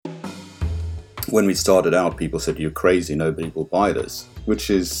When we started out, people said, "You're crazy, nobody will buy this," which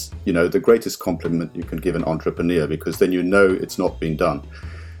is, the greatest compliment you can give an entrepreneur, because then it's not been done.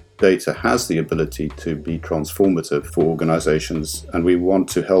 Data has the ability to be transformative for organizations, and we want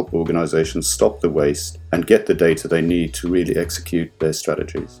to help organizations stop the waste and get the data they need to really execute their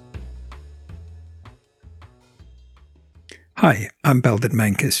strategies. Hi, I'm Belden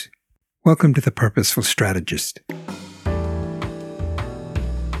Mankus. Welcome to The Purposeful Strategist,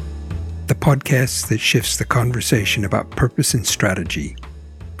 the podcast that shifts the conversation about purpose and strategy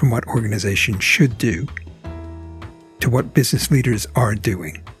from what organizations should do to what business leaders are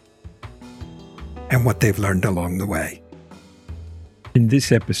doing and what they've learned along the way. In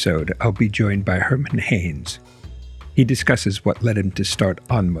this episode, I'll be joined by Herman Heyns. He discusses what led him to start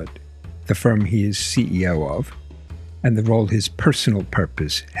Onmut, the firm he is CEO of, and the role his personal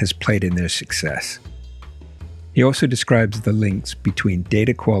purpose has played in their success. He also describes the links between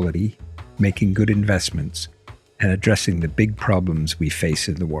data quality, making good investments, and addressing the big problems we face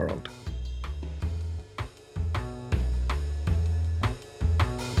in the world.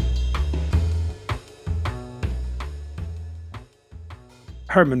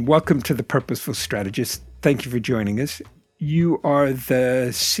 Herman, welcome to The Purposeful Strategist. Thank you for joining us. You are the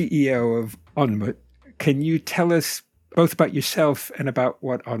CEO of Onmut. Can you tell us both about yourself and about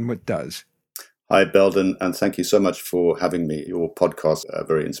what Onmut does? Hi, Belden, and thank you so much for having me. Your podcasts are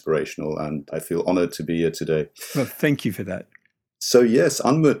very inspirational, and I feel honored to be here today. Well, thank you for that. So yes,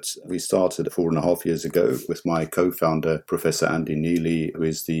 Onmut, we started 4.5 years ago with my co-founder, Professor Andy Neely, who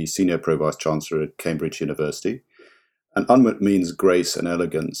is the Senior Pro Vice Chancellor at Cambridge University. And Onmut means grace and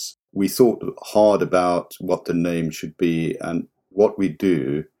elegance. We thought hard about what the name should be, and what we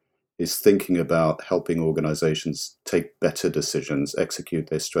do is thinking about helping organizations take better decisions, execute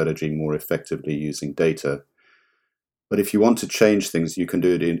their strategy more effectively using data. But if you want to change things, you can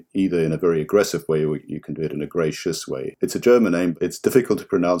do it either in a very aggressive way or you can do it in a gracious way. It's a German name. It's difficult to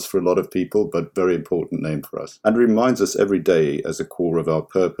pronounce for a lot of people, but very important name for us. And reminds us every day as a core of our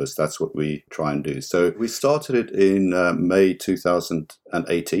purpose. That's what we try and do. So we started it in May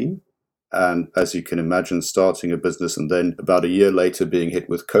 2018. And as you can imagine, starting a business and then about a year later being hit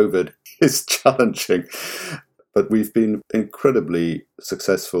with COVID is challenging. But we've been incredibly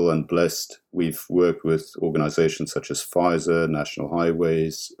successful and blessed. We've worked with organizations such as Pfizer, National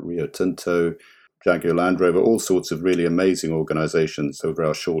Highways, Rio Tinto, Jaguar Land Rover, all sorts of really amazing organizations over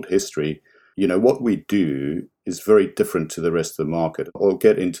our short history. What we do is very different to the rest of the market. I'll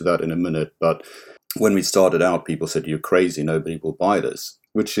get into that in a minute. But when we started out, people said, "You're crazy, nobody will buy this,"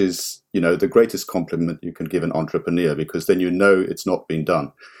 which is, the greatest compliment you can give an entrepreneur, because then it's not been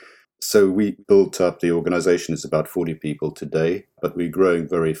done. So we built up, the organization is about 40 people today, but we're growing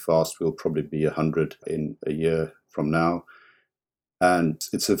very fast. We'll probably be 100 in a year from now. And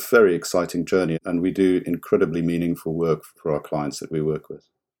it's a very exciting journey, and we do incredibly meaningful work for our clients that we work with.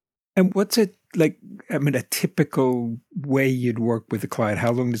 And what's it like, a typical way you'd work with a client?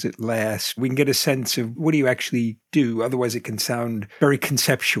 How long does it last? We can get a sense of what do you actually do? Otherwise, it can sound very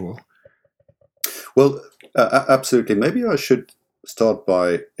conceptual. Well, absolutely. Maybe I should start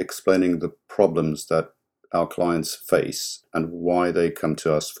by explaining the problems that our clients face and why they come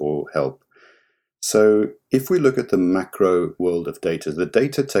to us for help. So if we look at the macro world of data, the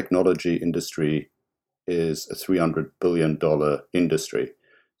data technology industry is a $300 billion industry.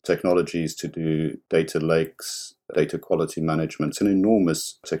 Technologies to do data lakes, data quality management. It's an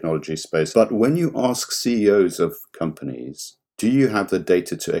enormous technology space. But when you ask CEOs of companies, do you have the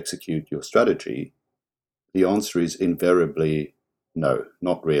data to execute your strategy? The answer is invariably no,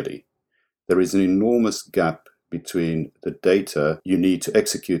 not really. There is an enormous gap between the data you need to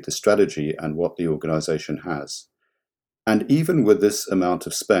execute the strategy and what the organization has. And even with this amount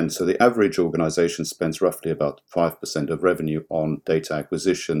of spend, so the average organization spends roughly about 5% of revenue on data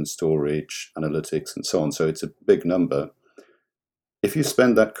acquisition, storage, analytics, and so on. So it's a big number. If you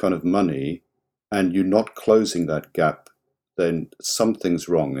spend that kind of money and you're not closing that gap, then something's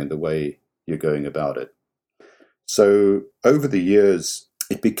wrong in the way you're going about it. So over the years,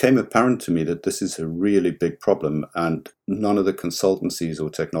 it became apparent to me that this is a really big problem, and none of the consultancies or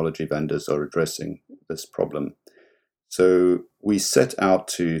technology vendors are addressing this problem. So we set out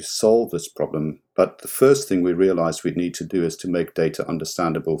to solve this problem, but the first thing we realized we'd need to do is to make data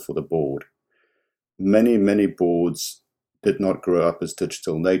understandable for the board. Many boards did not grow up as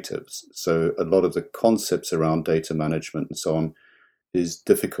digital natives, so a lot of the concepts around data management and so on is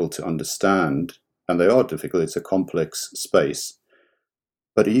difficult to understand, and they are difficult. It's a complex space.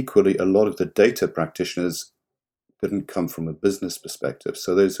 But equally, a lot of the data practitioners didn't come from a business perspective.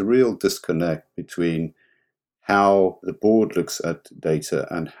 So there's a real disconnect between how the board looks at data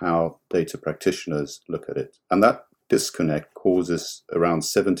and how data practitioners look at it. And that disconnect causes around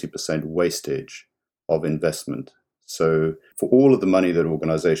 70% wastage of investment. So for all of the money that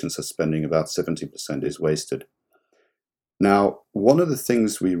organizations are spending, about 70% is wasted. Now, one of the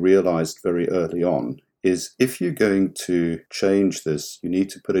things we realized very early on is if you're going to change this, you need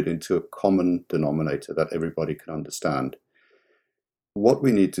to put it into a common denominator that everybody can understand. What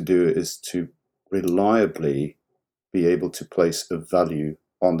we need to do is to reliably be able to place a value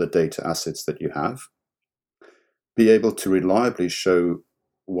on the data assets that you have, be able to reliably show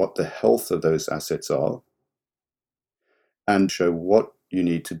what the health of those assets are, and show what you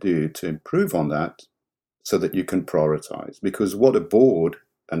need to do to improve on that so that you can prioritize. Because what a board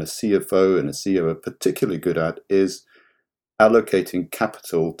and a CFO and a CEO are particularly good at is allocating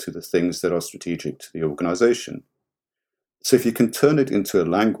capital to the things that are strategic to the organization. So if you can turn it into a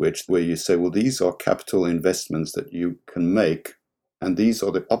language where you say, well, these are capital investments that you can make, and these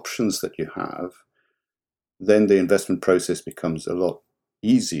are the options that you have, then the investment process becomes a lot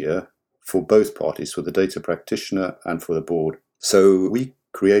easier for both parties, for the data practitioner and for the board. So we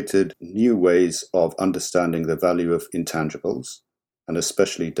created new ways of understanding the value of intangibles, and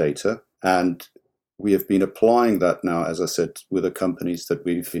especially data. And we have been applying that now, as I said, with the companies that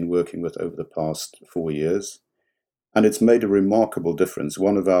we've been working with over the past 4 years. And it's made a remarkable difference.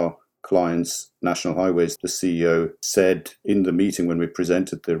 One of our clients, National Highways, the CEO, said in the meeting when we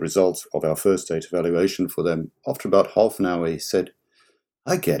presented the results of our first data evaluation for them, after about half an hour, he said,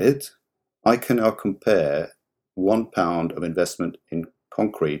 I get it. I can now compare £1 of investment in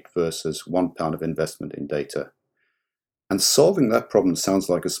concrete versus £1 of investment in data. And solving that problem sounds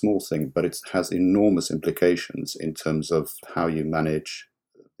like a small thing, but it has enormous implications in terms of how you manage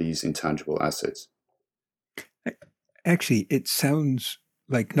these intangible assets. Actually, it sounds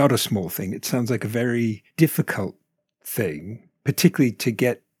like not a small thing. It sounds like a very difficult thing, particularly to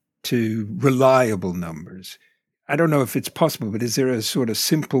get to reliable numbers. I don't know if it's possible, but is there a sort of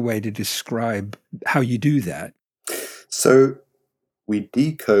simple way to describe how you do that? So we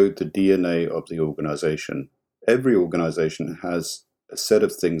decode the DNA of the organization. Every organization has a set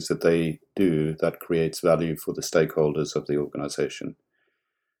of things that they do that creates value for the stakeholders of the organization.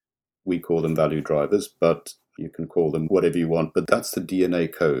 We call them value drivers, but you can call them whatever you want, but that's the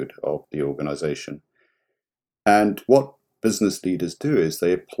DNA code of the organization. And what business leaders do is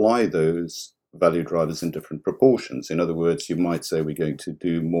they apply those value drivers in different proportions. In other words, you might say we're going to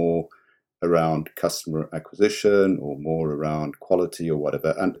do more around customer acquisition or more around quality or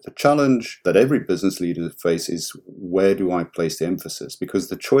whatever. And the challenge that every business leader faces is, where do I place the emphasis? Because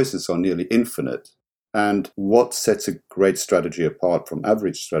the choices are nearly infinite. And what sets a great strategy apart from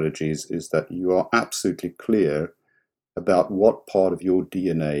average strategies is that you are absolutely clear about what part of your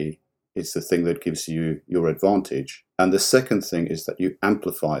DNA is the thing that gives you your advantage. And the second thing is that you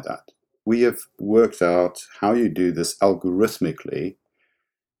amplify that. We have worked out how you do this algorithmically,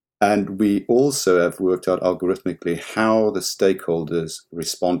 and we also have worked out algorithmically how the stakeholders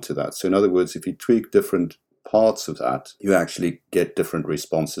respond to that. So in other words, if you tweak different parts of that, you actually get different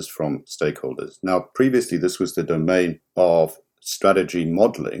responses from stakeholders. Now, previously, this was the domain of strategy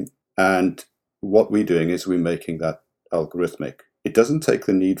modeling. And what we're doing is we're making that algorithmic. It doesn't take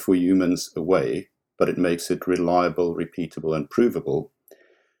the need for humans away, but it makes it reliable, repeatable, and provable.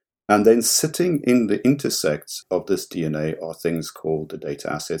 And then sitting in the intersects of this DNA are things called the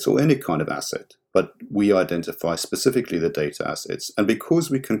data assets, or any kind of asset. But we identify specifically the data assets. And because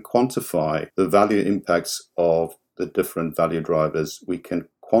we can quantify the value impacts of the different value drivers, we can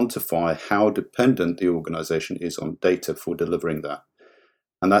quantify how dependent the organization is on data for delivering that.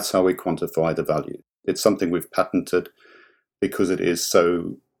 And that's how we quantify the value. It's something we've patented because it is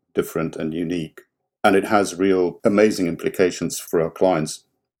so different and unique. And it has real amazing implications for our clients.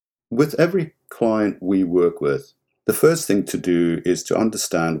 With every client we work with, the first thing to do is to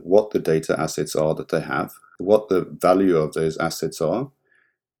understand what the data assets are that they have, what the value of those assets are,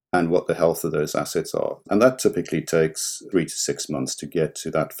 and what the health of those assets are. And that typically takes 3 to 6 months to get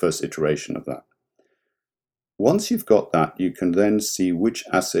to that first iteration of that. Once you've got that, you can then see which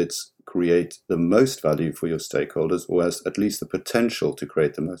assets create the most value for your stakeholders, or has at least the potential to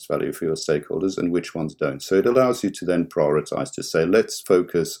create the most value for your stakeholders, and which ones don't. So it allows you to then prioritize, to say, let's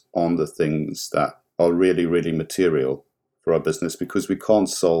focus on the things that are really, really material for our business, because we can't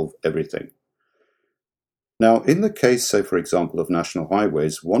solve everything. Now, in the case, say, for example, of National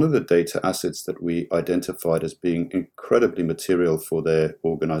Highways, one of the data assets that we identified as being incredibly material for their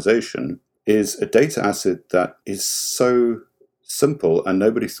organization is a data asset that is so simple and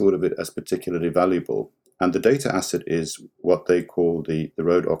nobody thought of it as particularly valuable. And the data asset is what they call the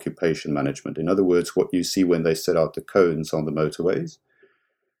road occupation management. In other words, what you see when they set out the cones on the motorways.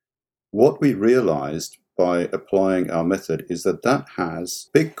 What we realized by applying our method is that that has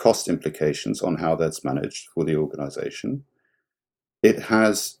big cost implications on how that's managed for the organization. It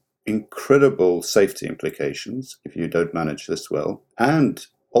has incredible safety implications if you don't manage this well. And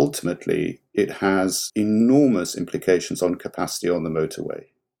ultimately, it has enormous implications on capacity on the motorway.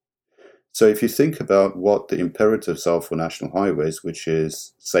 So if you think about what the imperatives are for national highways, which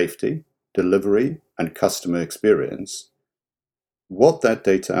is safety, delivery, and customer experience, what that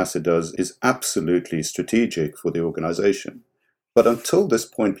data asset does is absolutely strategic for the organization. But until this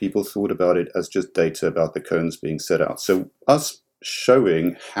point, people thought about it as just data about the cones being set out. So us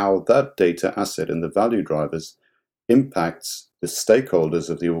showing how that data asset and the value drivers impacts the stakeholders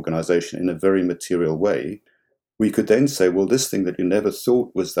of the organization in a very material way, we could then say, well, this thing that you never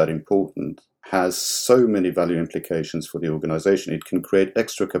thought was that important has so many value implications for the organization. It can create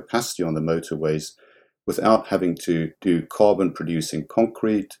extra capacity on the motorways without having to do carbon producing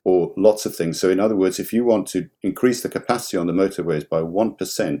concrete or lots of things. So in other words, if you want to increase the capacity on the motorways by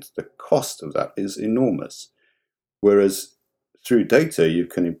 1%, the cost of that is enormous. Whereas through data, you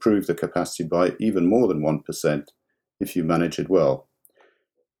can improve the capacity by even more than 1% if you manage it well.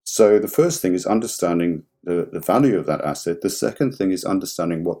 So the first thing is understanding the value of that asset. The second thing is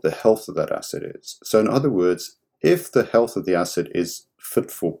understanding what the health of that asset is. So in other words, if the health of the asset is fit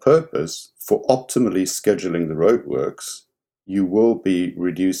for purpose for optimally scheduling the roadworks, you will be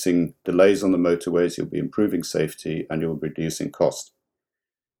reducing delays on the motorways, you'll be improving safety, and you'll be reducing cost.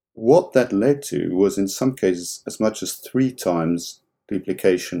 What that led to was in some cases as much as 3 times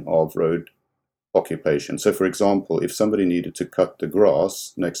duplication of road occupation. So for example, if somebody needed to cut the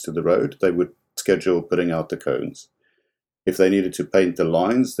grass next to the road, they would schedule putting out the cones. If they needed to paint the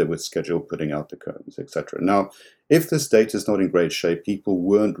lines, they would schedule putting out the cones, etc. Now, if this data is not in great shape, people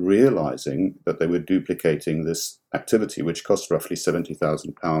weren't realizing that they were duplicating this activity, which cost roughly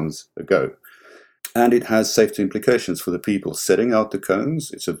 £70,000 a go. And it has safety implications for the people setting out the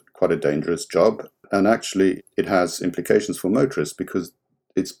cones. It's quite a dangerous job. And actually, it has implications for motorists because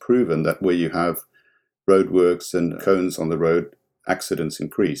it's proven that where you have roadworks and cones on the road, accidents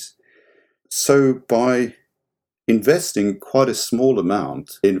increase. So by investing quite a small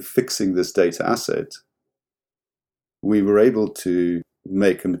amount in fixing this data asset, we were able to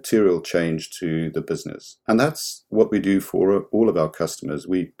make a material change to the business. And that's what we do for all of our customers.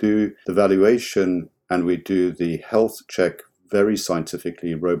 We do the valuation and we do the health check very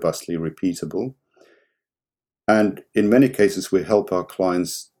scientifically, robustly, repeatable. And in many cases, we help our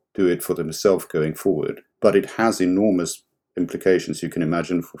clients do it for themselves going forward. But it has enormous implications. You can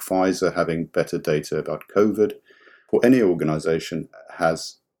imagine for Pfizer having better data about COVID. For any organization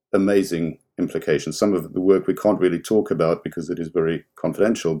has amazing implications. Some of the work we can't really talk about because it is very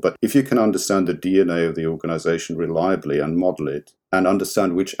confidential. But if you can understand the DNA of the organization reliably and model it and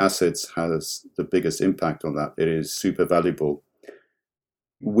understand which assets has the biggest impact on that, it is super valuable.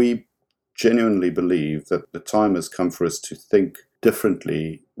 We genuinely believe that the time has come for us to think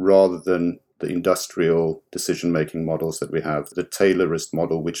differently rather than the industrial decision-making models that we have, the Taylorist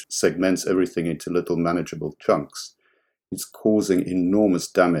model, which segments everything into little manageable chunks. It's causing enormous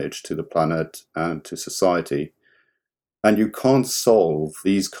damage to the planet and to society. And you can't solve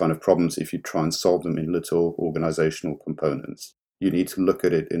these kind of problems if you try and solve them in little organizational components. You need to look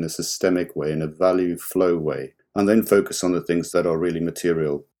at it in a systemic way, in a value flow way, and then focus on the things that are really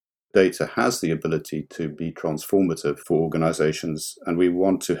material. Data has the ability to be transformative for organizations, and we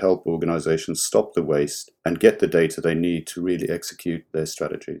want to help organizations stop the waste and get the data they need to really execute their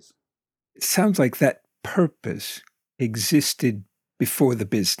strategies. It sounds like that purpose existed before the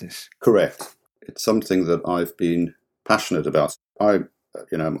business. Correct. It's something that I've been passionate about. I'm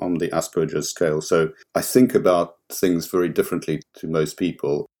on the Asperger's scale, so I think about things very differently to most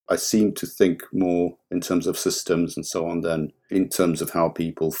people. I seem to think more in terms of systems and so on than in terms of how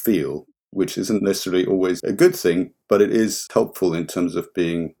people feel, which isn't necessarily always a good thing, but it is helpful in terms of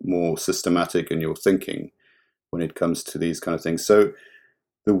being more systematic in your thinking when it comes to these kind of things. So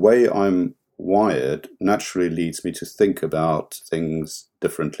the way I'm wired naturally leads me to think about things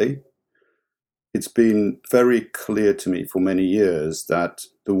differently. It's been very clear to me for many years that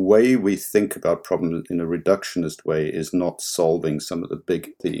the way we think about problems in a reductionist way is not solving some of the big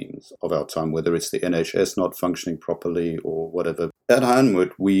themes of our time, whether it's the NHS not functioning properly or whatever. At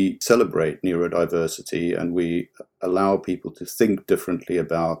Hanwood, we celebrate neurodiversity and we allow people to think differently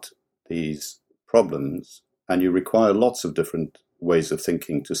about these problems. And you require lots of different ways of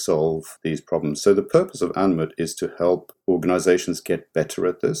thinking to solve these problems. So the purpose of Hanwood is to help organizations get better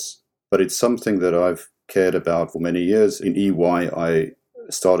at this. But it's something that I've cared about for many years. In EY, I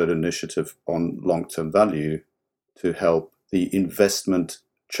started an initiative on long-term value to help the investment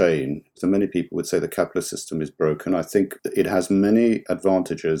chain. So many people would say the capitalist system is broken. I think it has many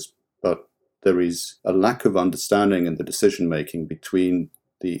advantages, but there is a lack of understanding in the decision-making between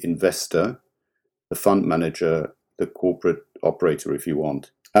the investor, the fund manager, the corporate operator, if you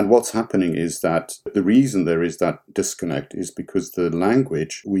want. And what's happening is that the reason there is that disconnect is because the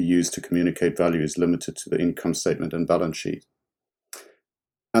language we use to communicate value is limited to the income statement and balance sheet.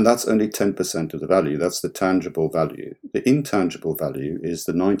 And that's only 10% of the value. That's the tangible value. The intangible value is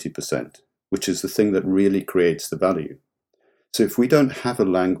the 90%, which is the thing that really creates the value. So if we don't have a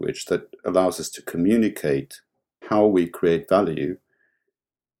language that allows us to communicate how we create value,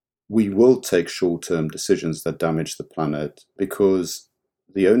 we will take short-term decisions that damage the planet, because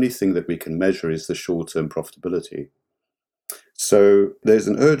the only thing that we can measure is the short-term profitability. So there's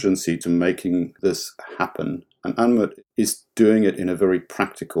an urgency to making this happen. And Anmut is doing it in a very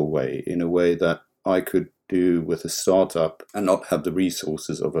practical way, in a way that I could do with a startup and not have the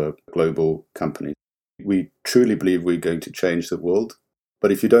resources of a global company. We truly believe we're going to change the world.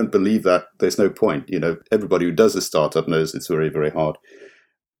 But if you don't believe that, there's no point. Everybody who does a startup knows it's very, very hard.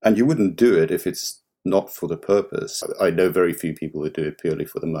 And you wouldn't do it if it's not for the purpose. I know very few people who do it purely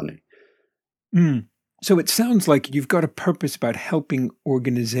for the money. So it sounds like you've got a purpose about helping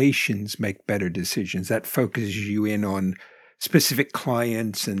organizations make better decisions. That focuses you in on specific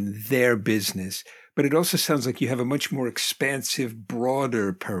clients and their business. But it also sounds like you have a much more expansive,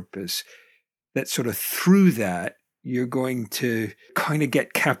 broader purpose that sort of through that, you're going to kind of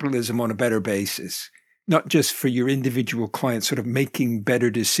get capitalism on a better basis. Not just for your individual clients, sort of making better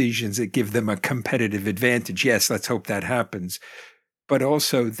decisions that give them a competitive advantage. Yes, let's hope that happens. But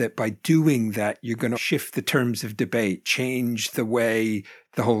also that by doing that, you're going to shift the terms of debate, change the way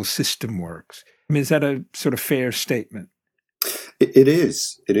the whole system works. I mean, is that a sort of fair statement? It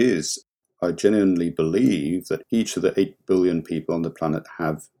is. It is. I genuinely believe that each of the 8 billion people on the planet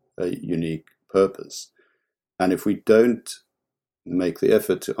have a unique purpose. And if we don't make the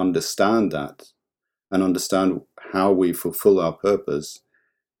effort to understand that and understand how we fulfill our purpose,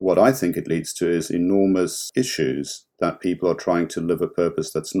 what I think it leads to is enormous issues that people are trying to live a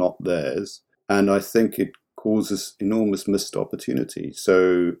purpose that's not theirs. And I think it causes enormous missed opportunity.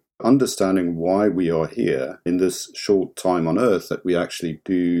 So understanding why we are here in this short time on Earth, that we actually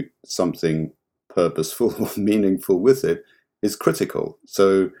do something purposeful or meaningful with it, is critical.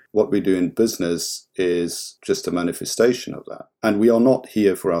 So what we do in business is just a manifestation of that. And we are not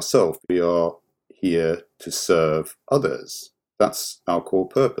here for ourselves. We are here to serve others. That's our core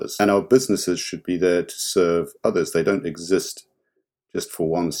purpose. And our businesses should be there to serve others. They don't exist just for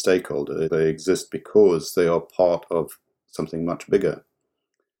one stakeholder. They exist because they are part of something much bigger.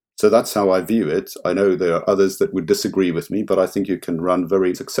 So that's how I view it. I know there are others that would disagree with me, but I think you can run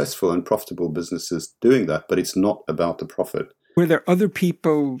very successful and profitable businesses doing that. But it's not about the profit. Were there other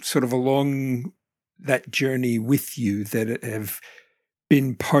people sort of along that journey with you that have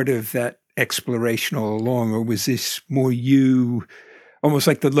been part of that exploration all along, or was this more you, almost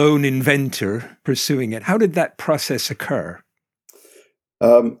like the lone inventor, pursuing it? How did that process occur?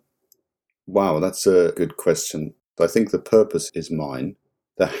 Wow, that's a good question. I think the purpose is mine.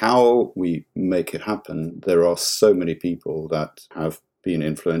 The how we make it happen, there are so many people that have been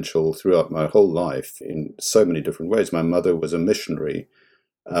influential throughout my whole life in so many different ways. My mother was a missionary,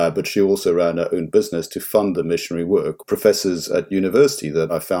 but she also ran her own business to fund the missionary work. Professors at university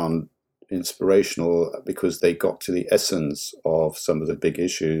that I found inspirational because they got to the essence of some of the big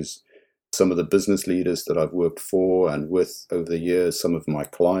issues. Some of the business leaders that I've worked for and with over the years, some of my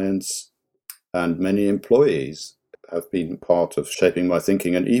clients, and many employees have been part of shaping my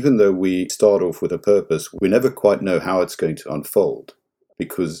thinking. And even though we start off with a purpose, we never quite know how it's going to unfold,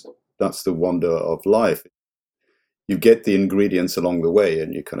 because that's the wonder of life. You get the ingredients along the way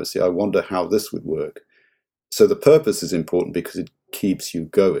and you kind of say, I wonder how this would work. So the purpose is important because it keeps you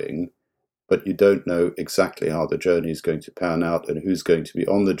going, but you don't know exactly how the journey is going to pan out and who's going to be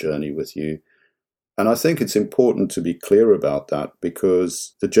on the journey with you. And I think it's important to be clear about that,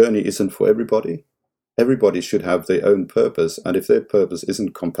 because the journey isn't for everybody. Everybody should have their own purpose. And if their purpose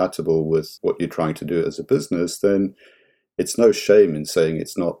isn't compatible with what you're trying to do as a business, then it's no shame in saying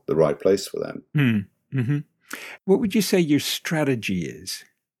it's not the right place for them. Mm-hmm. What would you say your strategy is?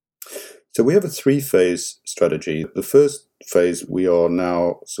 So we have a 3-phase strategy. The first phase we are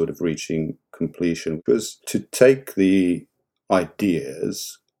now sort of reaching completion was to take the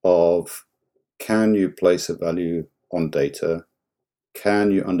ideas of, can you place a value on data?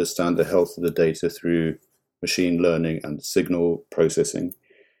 Can you understand the health of the data through machine learning and signal processing?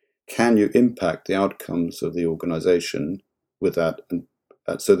 can you impact the outcomes of the organization with that? And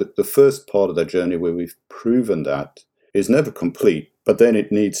so that the first part of that journey where we've proven that is never complete, but then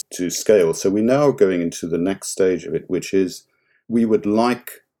it needs to scale. So we're now going into the next stage of it, which is we would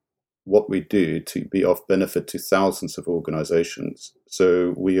like what we do to be of benefit to thousands of organizations.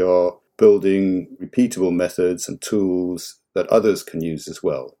 So we are building repeatable methods and tools that others can use as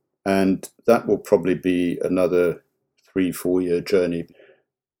well. And that will probably be another 3-4 year journey.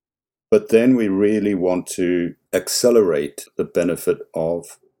 But then we really want to accelerate the benefit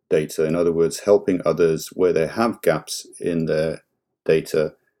of data. In other words, helping others where they have gaps in their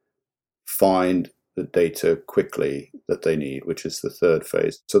data find the data quickly that they need, which is the third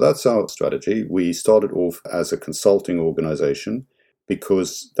phase. So that's our strategy. We started off as a consulting organization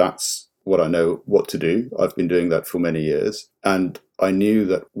because that's what I know what to do. I've been doing that for many years. And I knew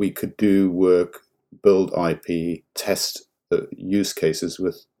that we could do work, build IP, test the use cases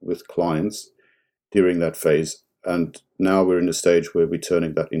with clients during that phase. And now we're in a stage where we're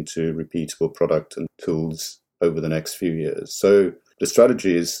turning that into repeatable product and tools over the next few years. So the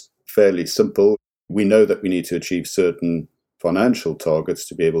strategy is fairly simple. We know that we need to achieve certain financial targets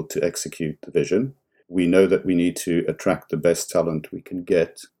to be able to execute the vision. We know that we need to attract the best talent we can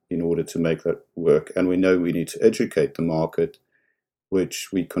get in order to make that work. And we know we need to educate the market, which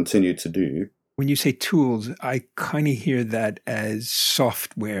we continue to do. When you say tools, I kind of hear that as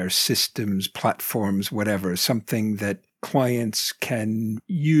software, systems, platforms, whatever, something that clients can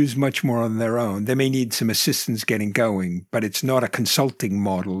use much more on their own. They may need some assistance getting going, but it's not a consulting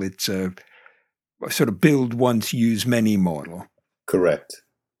model. It's a sort of build once, use many model. Correct.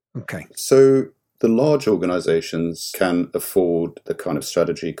 Okay. So the large organizations can afford the kind of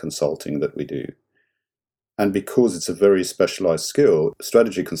strategy consulting that we do. And because it's a very specialized skill,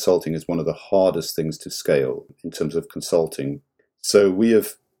 strategy consulting is one of the hardest things to scale in terms of consulting. So we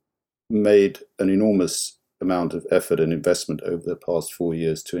have made an enormous amount of effort and investment over the past 4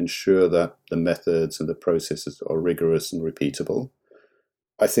 years to ensure that the methods and the processes are rigorous and repeatable.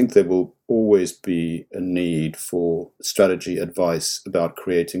 I think there will always be a need for strategy advice about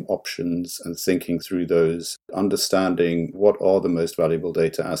creating options and thinking through those, understanding what are the most valuable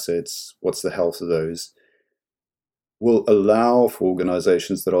data assets, what's the health of those, will allow for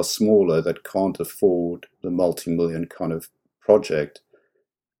organizations that are smaller, that can't afford the multi-million kind of project,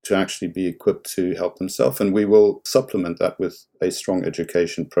 to actually be equipped to help themselves. And we will supplement that with a strong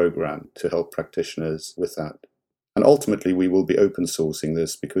education program to help practitioners with that. And ultimately, we will be open sourcing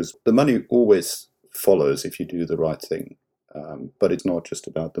this because the money always follows if you do the right thing. But it's not just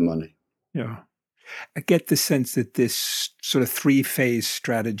about the money. Yeah. I get the sense that this sort of 3-phase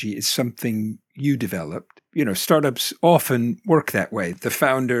strategy is something you developed. You know, startups often work that way. The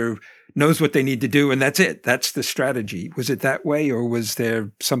founder knows what they need to do, and that's it. That's the strategy. Was it that way, or was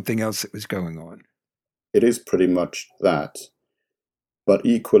there something else that was going on? It is pretty much that. But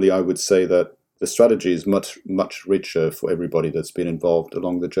equally, I would say that the strategy is much, much richer for everybody that's been involved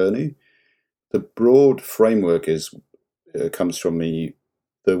along the journey. The broad framework comes from me.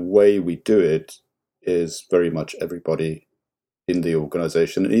 The way we do it is very much everybody in the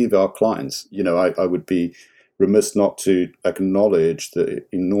organization, and even our clients. You know, I would be remiss not to acknowledge the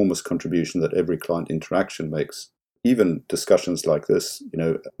enormous contribution that every client interaction makes. Even discussions like this, you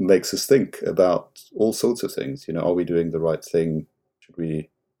know, makes us think about all sorts of things. You know, are we doing the right thing? Should we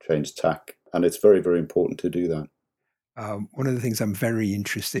change tack? And it's very, very important to do that. One of the things I'm very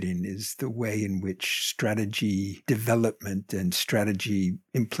interested in is the way in which strategy development and strategy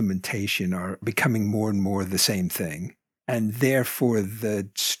implementation are becoming more and more the same thing. And therefore, the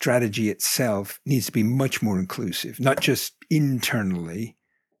strategy itself needs to be much more inclusive, not just internally,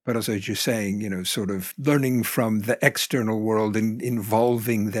 but also, as you're saying, you know, sort of learning from the external world and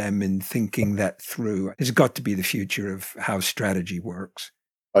involving them in thinking that through has got to be the future of how strategy works.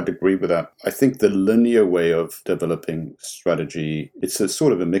 I'd agree with that. I think the linear way of developing strategy, it's a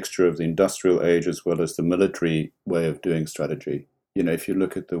sort of a mixture of the industrial age as well as the military way of doing strategy. You know, if you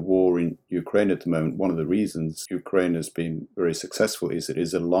look at the war in Ukraine at the moment, one of the reasons Ukraine has been very successful is it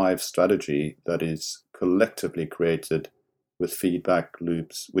is a live strategy that is collectively created with feedback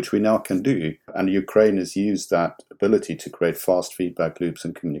loops, which we now can do. And Ukraine has used that ability to create fast feedback loops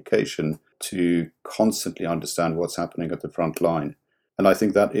and communication to constantly understand what's happening at the front line. And I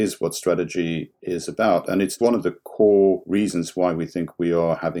think that is what strategy is about. And it's one of the core reasons why we think we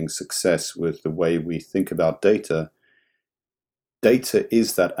are having success with the way we think about data. Data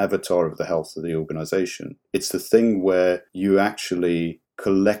is that avatar of the health of the organization. It's the thing where you actually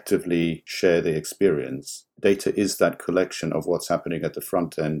collectively share the experience. Data is that collection of what's happening at the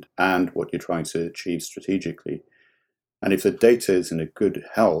front end and what you're trying to achieve strategically. And if the data is in a good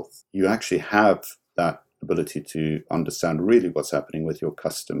health, you actually have that ability to understand really what's happening with your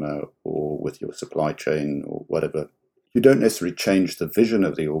customer or with your supply chain or whatever. You don't necessarily change the vision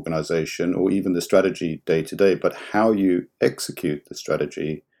of the organization or even the strategy day to day, but how you execute the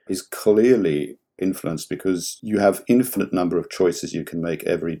strategy is clearly influenced because you have infinite number of choices you can make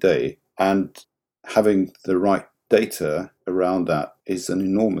every day. And having the right data around that is an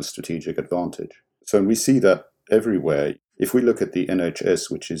enormous strategic advantage. So we see that everywhere. If we look at the NHS,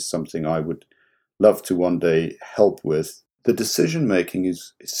 which is something I would love to one day help with, the decision making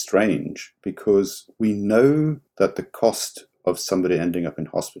is strange because we know that the cost of somebody ending up in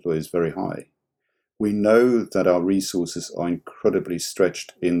hospital is very high. We know that our resources are incredibly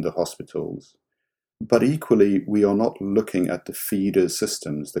stretched in the hospitals. But equally, we are not looking at the feeder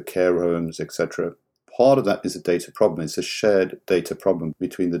systems, the care homes, etc. Part of that is a data problem. It's a shared data problem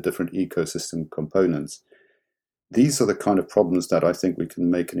between the different ecosystem components. These are the kind of problems that I think we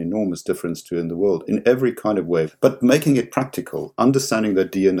can make an enormous difference to in the world in every kind of way. But making it practical, understanding the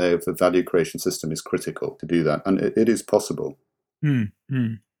DNA of the value creation system is critical to do that. And it is possible.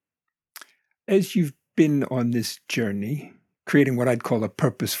 Mm-hmm. As you've been on this journey, creating what I'd call a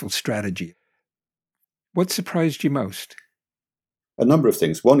purposeful strategy, what surprised you most? A number of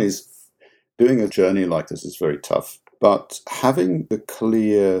things. One is doing a journey like this is very tough, but having the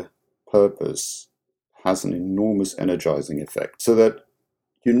clear purpose has an enormous energizing effect so that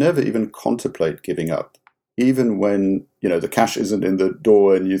you never even contemplate giving up. Even when, the cash isn't in the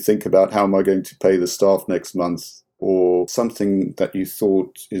door and you think about how am I going to pay the staff next month, or something that you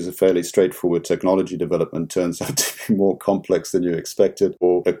thought is a fairly straightforward technology development turns out to be more complex than you expected,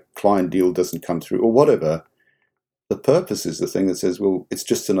 or a client deal doesn't come through, or whatever. The purpose is the thing that says, well, it's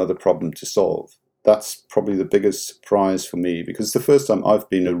just another problem to solve. That's probably the biggest surprise for me, because it's the first time I've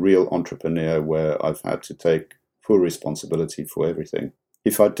been a real entrepreneur where I've had to take full responsibility for everything.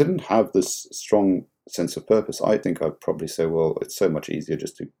 If I didn't have this strong sense of purpose, I think I'd probably say, well, it's so much easier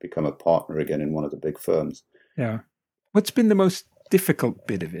just to become a partner again in one of the big firms. Yeah. What's been the most difficult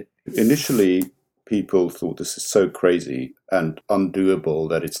bit of it? Initially, people thought this is so crazy and undoable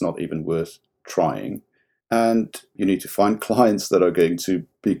that it's not even worth trying. And you need to find clients that are going to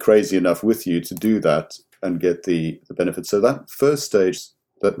be crazy enough with you to do that and get the benefit. So that first stage,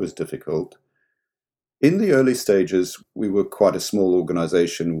 that was difficult. In the early stages, we were quite a small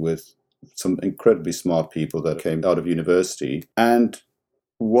organization with some incredibly smart people that came out of university. And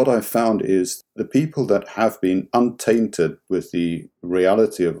what I found is the people that have been untainted with the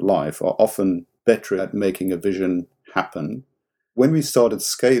reality of life are often better at making a vision happen. When we started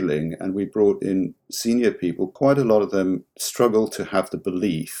scaling and we brought in senior people, quite a lot of them struggle to have the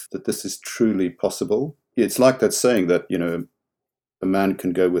belief that this is truly possible. It's like that saying that, a man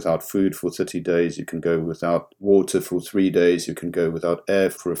can go without food for 30 days, you can go without water for 3 days, you can go without air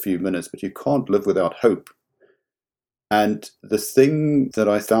for a few minutes, but you can't live without hope. And the thing that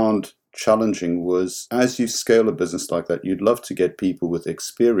I found challenging was, as you scale a business like that, you'd love to get people with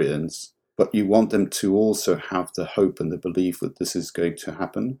experience, but you want them to also have the hope and the belief that this is going to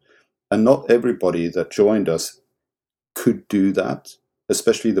happen. And not everybody that joined us could do that,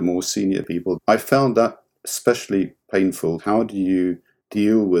 especially the more senior people. I found that especially painful. How do you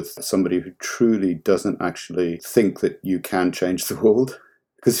deal with somebody who truly doesn't actually think that you can change the world?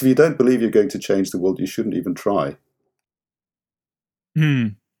 Because if you don't believe you're going to change the world, you shouldn't even try.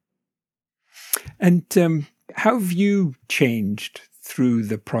 And how have you changed through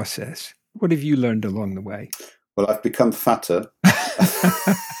the process? What have you learned along the way? Well, I've become fatter.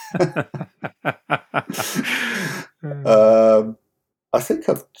 I think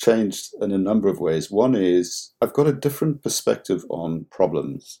I've changed in a number of ways. One is I've got a different perspective on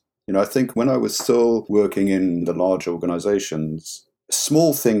problems. I think when I was still working in the large organizations,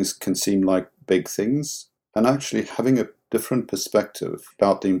 small things can seem like big things. And actually having a different perspective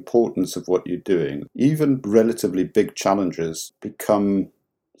about the importance of what you're doing, even relatively big challenges become,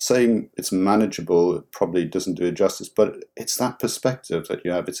 saying it's manageable, it probably doesn't do it justice, but it's that perspective that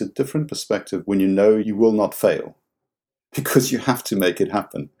you have. It's a different perspective when you know you will not fail because you have to make it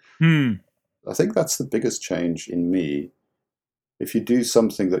happen. I think that's the biggest change in me. If you do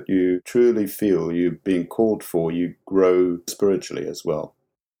something that you truly feel you're being called for, you grow spiritually as well.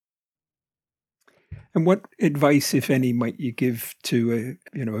 And what advice, if any, might you give to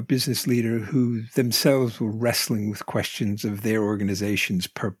a business leader who themselves were wrestling with questions of their organization's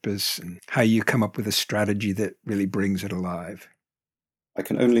purpose and how you come up with a strategy that really brings it alive? I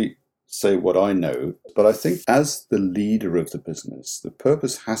can only say what I know, but I think as the leader of the business, the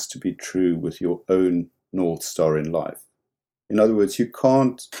purpose has to be true with your own North Star in life. In other words, you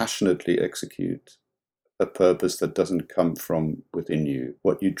can't passionately execute a purpose that doesn't come from within you,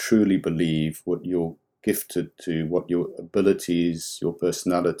 what you truly believe, what you're gifted to, what your abilities, your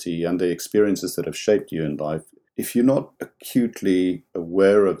personality, and the experiences that have shaped you in life, if you're not acutely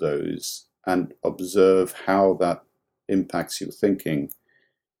aware of those and observe how that impacts your thinking,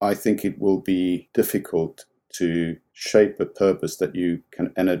 I think it will be difficult to shape a purpose that you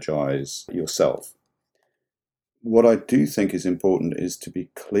can energize yourself. What I do think is important is to be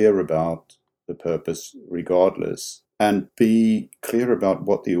clear about the purpose regardless, and be clear about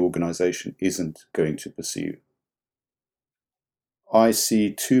what the organization isn't going to pursue. I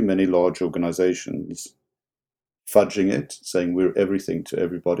see too many large organizations fudging it, saying we're everything to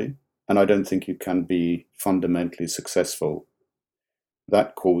everybody, and I don't think you can be fundamentally successful.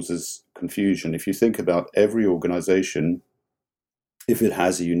 That causes confusion. If you think about every organization, if it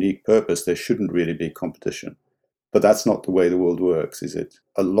has a unique purpose, there shouldn't really be competition. But that's not the way the world works, is it?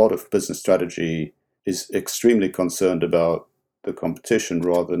 A lot of business strategy is extremely concerned about the competition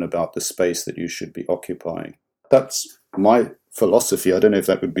rather than about the space that you should be occupying. That's my philosophy. I don't know if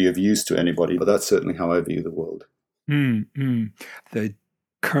that would be of use to anybody, but that's certainly how I view the world. The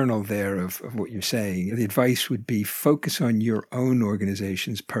kernel there of what you're saying, the advice would be focus on your own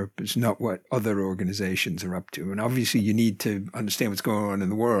organization's purpose, not what other organizations are up to. And obviously you need to understand what's going on in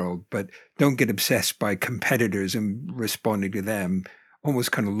the world, but don't get obsessed by competitors and responding to them.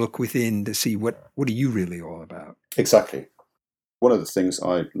 Almost kind of look within to see what are you really all about. Exactly. One of the things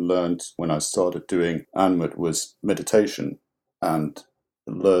I learned when I started doing Anmut was meditation and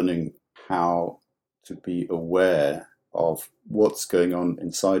learning how to be aware of what's going on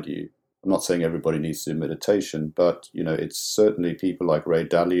inside you. I'm not saying everybody needs to do meditation, but it's certainly people like Ray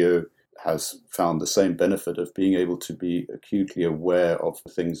Dalio has found the same benefit of being able to be acutely aware of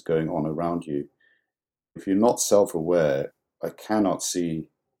the things going on around you. If you're not self-aware, I cannot see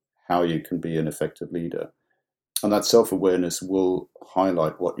how you can be an effective leader. And that self-awareness will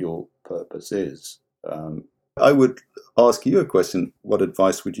highlight what your purpose is. I would ask you a question. What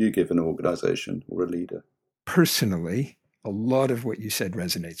advice would you give an organization or a leader? Personally, a lot of what you said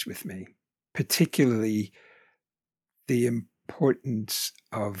resonates with me, particularly the importance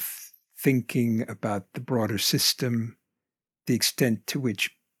of thinking about the broader system, the extent to which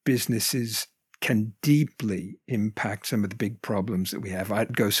businesses can deeply impact some of the big problems that we have.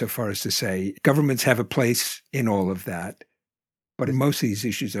 I'd go so far as to say governments have a place in all of that, but most of these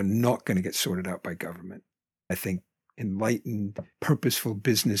issues are not going to get sorted out by government. I think enlightened, purposeful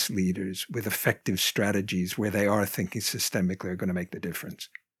business leaders with effective strategies where they are thinking systemically are going to make the difference.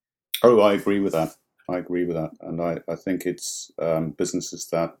 Oh, I agree with that. And I think it's businesses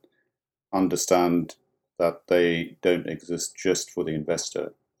that understand that they don't exist just for the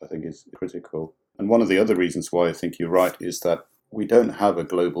investor, I think is critical. And one of the other reasons why I think you're right is that we don't have a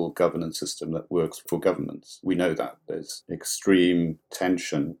global governance system that works for governments. We know that. There's extreme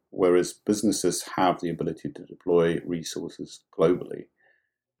tension, whereas businesses have the ability to deploy resources globally.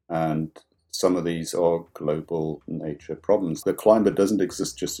 And some of these are global nature problems. The climate doesn't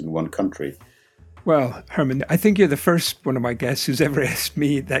exist just in one country. Well, Herman, I think you're the first one of my guests who's ever asked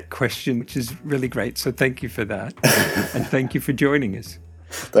me that question, which is really great. So thank you for that. And thank you for joining us.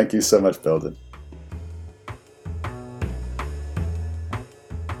 Thank you so much, Belden.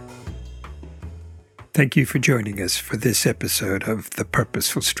 Thank you for joining us for this episode of The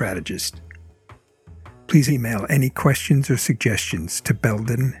Purposeful Strategist. Please email any questions or suggestions to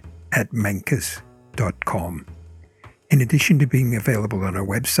belden@menkes.com. In addition to being available on our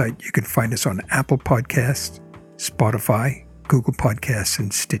website, you can find us on Apple Podcasts, Spotify, Google Podcasts,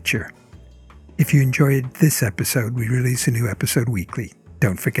 and Stitcher. If you enjoyed this episode, we release a new episode weekly.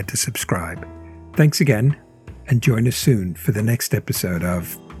 Don't forget to subscribe. Thanks again, and join us soon for the next episode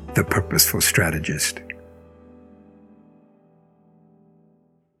of The Purposeful Strategist.